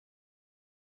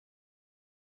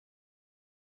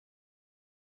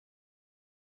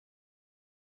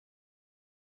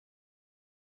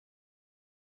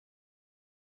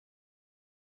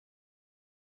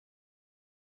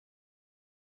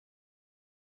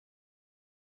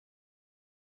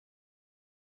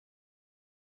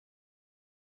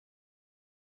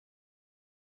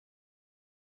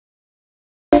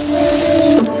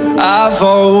I've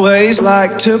always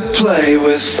liked to play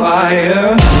with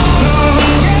fire.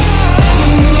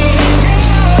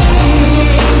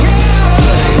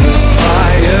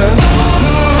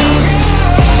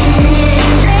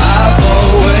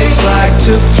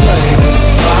 To play with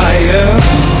fire.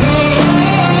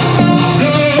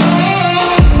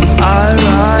 I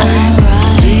ride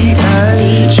the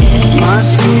edge, my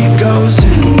speed goes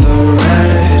in the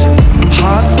red.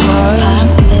 Hot blood,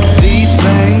 these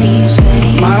veins,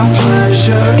 my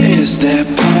pleasure is their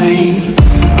pain.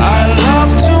 I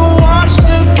love to watch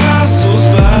the castles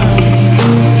burn.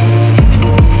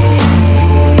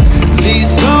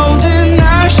 These golden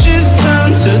ashes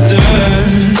turn to dirt.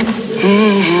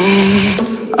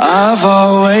 I've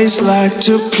always liked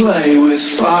to play with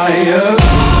fire.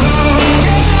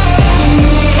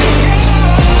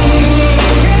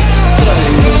 Play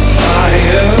with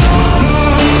fire.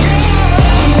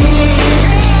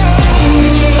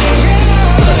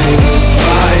 Play with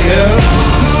fire.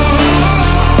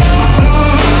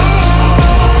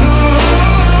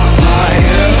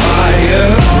 Fire, fire.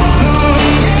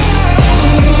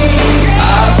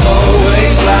 I've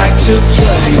always liked to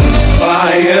play with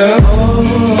fire.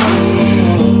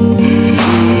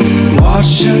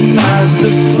 Watching as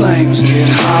the flames get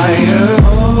higher.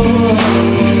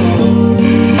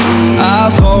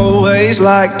 I've always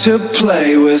liked to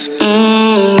play with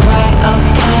rite of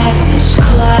passage,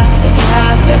 classic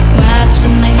habit,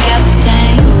 matching the gas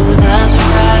tank. Ooh, that's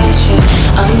right, you're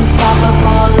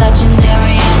unstoppable.